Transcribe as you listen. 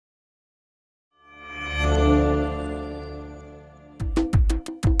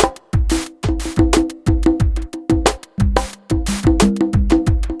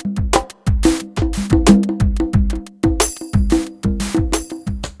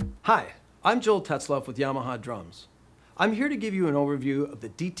Hi, I'm Joel Tetzloff with Yamaha Drums. I'm here to give you an overview of the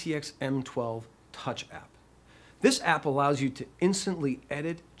DTXM12 Touch app. This app allows you to instantly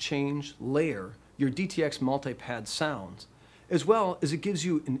edit, change, layer your DTX multi-pad sounds, as well as it gives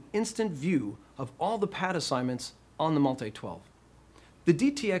you an instant view of all the pad assignments on the Multi-12. The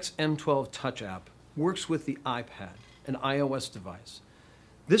DTXM12 Touch app works with the iPad, an iOS device.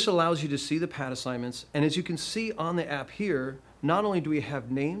 This allows you to see the pad assignments, and as you can see on the app here, not only do we have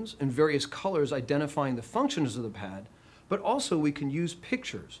names and various colors identifying the functions of the pad, but also we can use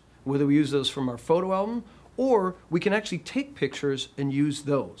pictures, whether we use those from our photo album or we can actually take pictures and use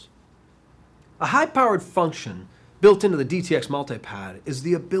those. A high-powered function built into the DTX multi-pad is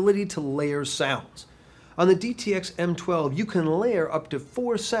the ability to layer sounds. On the DTX M12, you can layer up to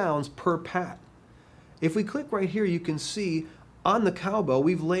 4 sounds per pad. If we click right here, you can see on the cowbell,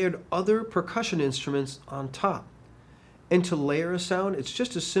 we've layered other percussion instruments on top. And to layer a sound, it's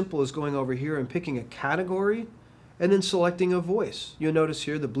just as simple as going over here and picking a category and then selecting a voice. You'll notice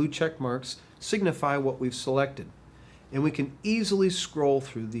here the blue check marks signify what we've selected. And we can easily scroll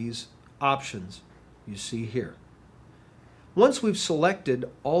through these options you see here. Once we've selected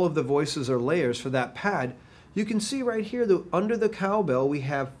all of the voices or layers for that pad, you can see right here that under the cowbell we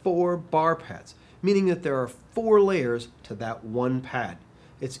have 4 bar pads, meaning that there are 4 layers to that one pad.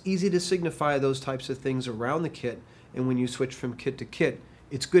 It's easy to signify those types of things around the kit, and when you switch from kit to kit,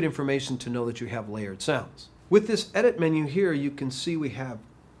 it's good information to know that you have layered sounds. With this edit menu here, you can see we have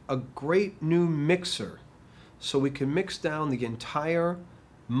a great new mixer. So we can mix down the entire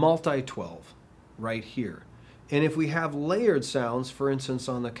multi-12 right here. And if we have layered sounds, for instance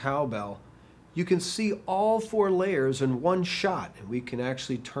on the cowbell, you can see all 4 layers in one shot, and we can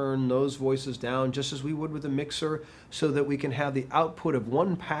actually turn those voices down just as we would with a mixer so that we can have the output of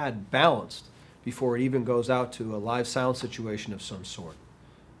one pad balanced before it even goes out to a live sound situation of some sort.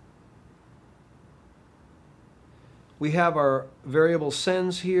 We have our variable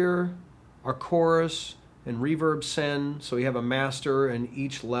sends here, our chorus and reverb send, so we have a master in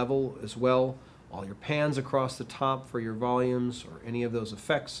each level as well, all your pans across the top for your volumes or any of those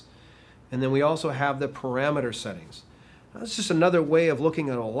effects. And then we also have the parameter settings. That's just another way of looking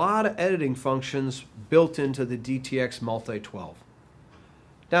at a lot of editing functions built into the DTX Multi-12.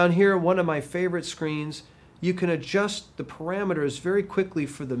 Down here, one of my favorite screens, you can adjust the parameters very quickly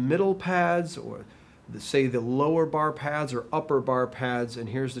for the middle pads or say the lower bar pads or upper bar pads, and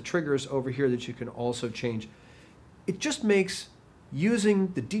here's the triggers over here that you can also change. It just makes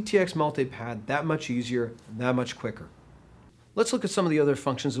using the DTX multi-pad that much easier, that much quicker. Let's look at some of the other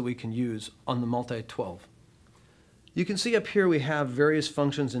functions that we can use on the Multi-12. You can see up here we have various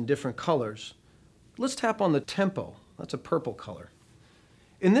functions in different colors. Let's tap on the tempo. That's a purple color.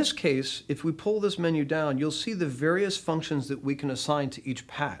 In this case, if we pull this menu down, you'll see the various functions that we can assign to each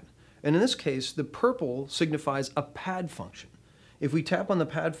pad. And in this case, the purple signifies a pad function. If we tap on the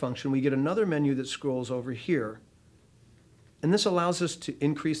pad function, we get another menu that scrolls over here. And this allows us to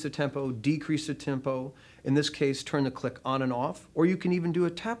increase the tempo, decrease the tempo, in this case, turn the click on and off, or you can even do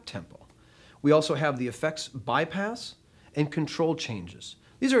a tap tempo. We also have the effects bypass and control changes.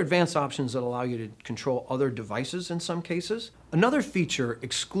 These are advanced options that allow you to control other devices in some cases. Another feature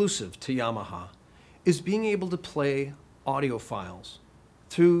exclusive to Yamaha is being able to play audio files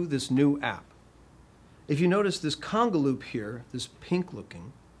through this new app. If you notice this conga loop here, this pink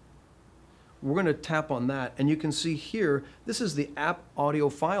looking, we're going to tap on that and you can see here, this is the app audio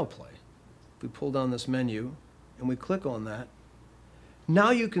file play. If we pull down this menu and we click on that, now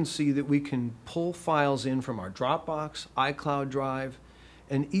you can see that we can pull files in from our Dropbox, iCloud Drive,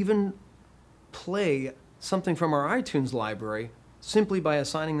 and even play something from our iTunes library simply by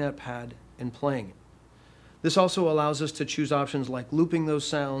assigning that pad and playing it. This also allows us to choose options like looping those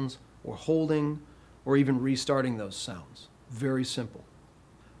sounds or holding or even restarting those sounds. Very simple.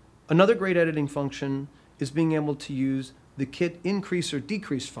 Another great editing function is being able to use the kit increase or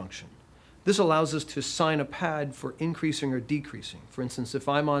decrease function. This allows us to assign a pad for increasing or decreasing. For instance, if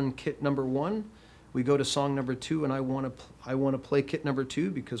I'm on kit number 1, we go to song number 2 and I want to play kit number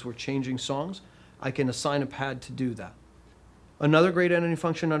 2 because we're changing songs, I can assign a pad to do that. Another great editing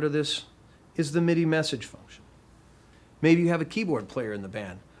function under this is the MIDI message function. Maybe you have a keyboard player in the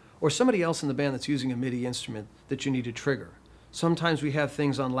band or somebody else in the band that's using a MIDI instrument that you need to trigger. Sometimes we have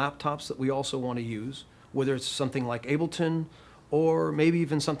things on laptops that we also want to use, whether it's something like Ableton or maybe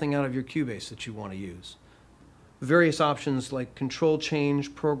even something out of your Cubase that you want to use. Various options like control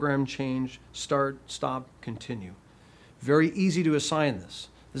change, program change, start, stop, continue. Very easy to assign this.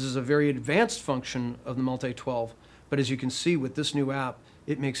 This is a very advanced function of the Multi-12, but as you can see with this new app,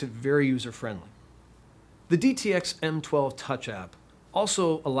 it makes it very user-friendly. The DTXM12 Touch app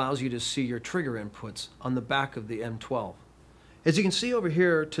also allows you to see your trigger inputs on the back of the M12. As you can see over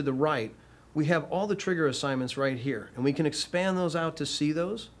here to the right, we have all the trigger assignments right here, and we can expand those out to see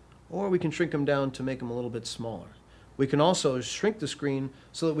those, or we can shrink them down to make them a little bit smaller. We can also shrink the screen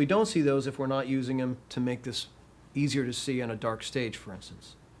so that we don't see those if we're not using them to make this easier to see on a dark stage, for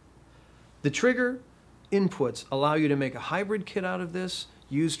instance. The trigger inputs allow you to make a hybrid kit out of this,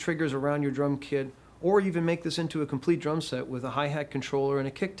 use triggers around your drum kit, or even make this into a complete drum set with a hi-hat controller and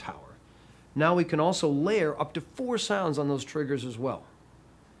a kick tower. Now we can also layer up to 4 sounds on those triggers as well.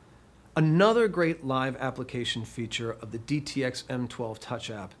 Another great live application feature of the DTXM12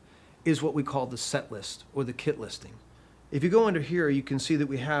 Touch app is what we call the set list or the kit listing. If you go under here, you can see that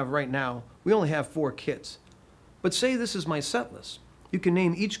we have right now, we only have 4 kits. But say this is my set list. You can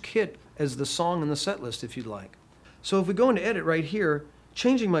name each kit as the song in the set list if you'd like. So if we go into edit right here,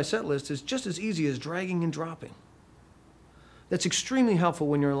 changing my set list is just as easy as dragging and dropping. That's extremely helpful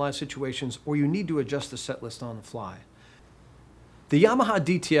when you're in live situations or you need to adjust the set list on the fly. The Yamaha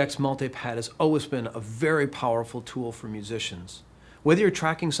DTX multi-pad has always been a very powerful tool for musicians. Whether you're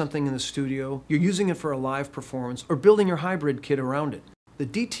tracking something in the studio, you're using it for a live performance, or building your hybrid kit around it. The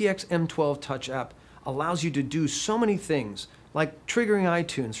DTXM12 Touch app allows you to do so many things, like triggering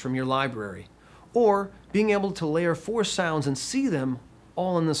iTunes from your library, or being able to layer 4 sounds and see them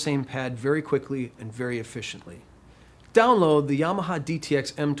all on the same pad very quickly and very efficiently. Download the Yamaha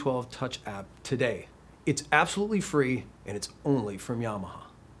DTX M12 Touch app today. It's absolutely free and it's only from Yamaha.